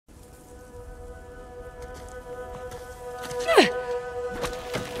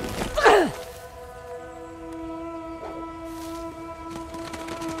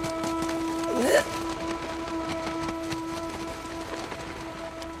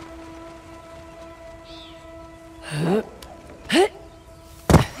Hey,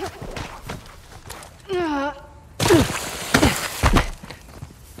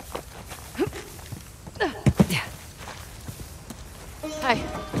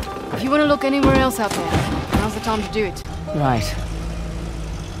 if you want to look anywhere else out there, now's the time to do it. Right.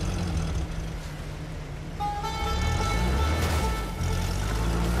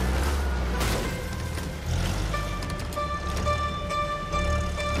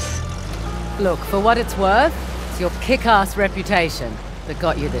 Look, for what it's worth, it's your kick-ass reputation that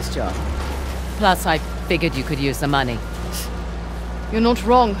got you this job. Plus, I figured you could use the money. You're not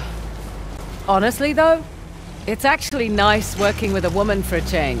wrong. Honestly, though, it's actually nice working with a woman for a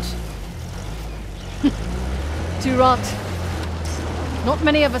change. Too right. Not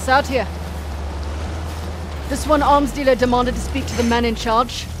many of us out here. This one arms dealer demanded to speak to the man in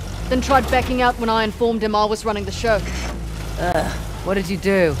charge, then tried backing out when I informed him I was running the show. What did you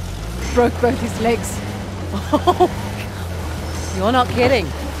do? Broke both his legs. You're not kidding.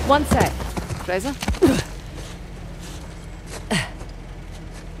 One sec. Fraser?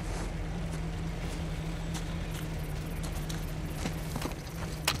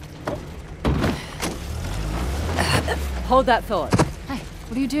 Hold that thought. Hey,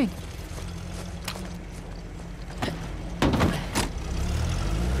 what are you doing?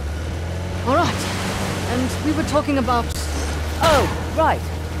 All right. And we were talking about... Oh, right.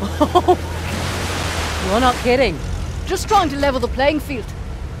 You're not kidding. just trying to level the playing field.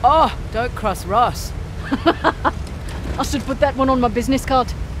 Oh, don't cross Ross. I should put that one on my business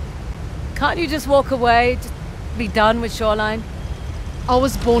card. Can't you just walk away? Just be done with Shoreline? I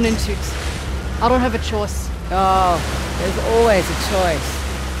was born into it. I don't have a choice. Oh, there's always a choice.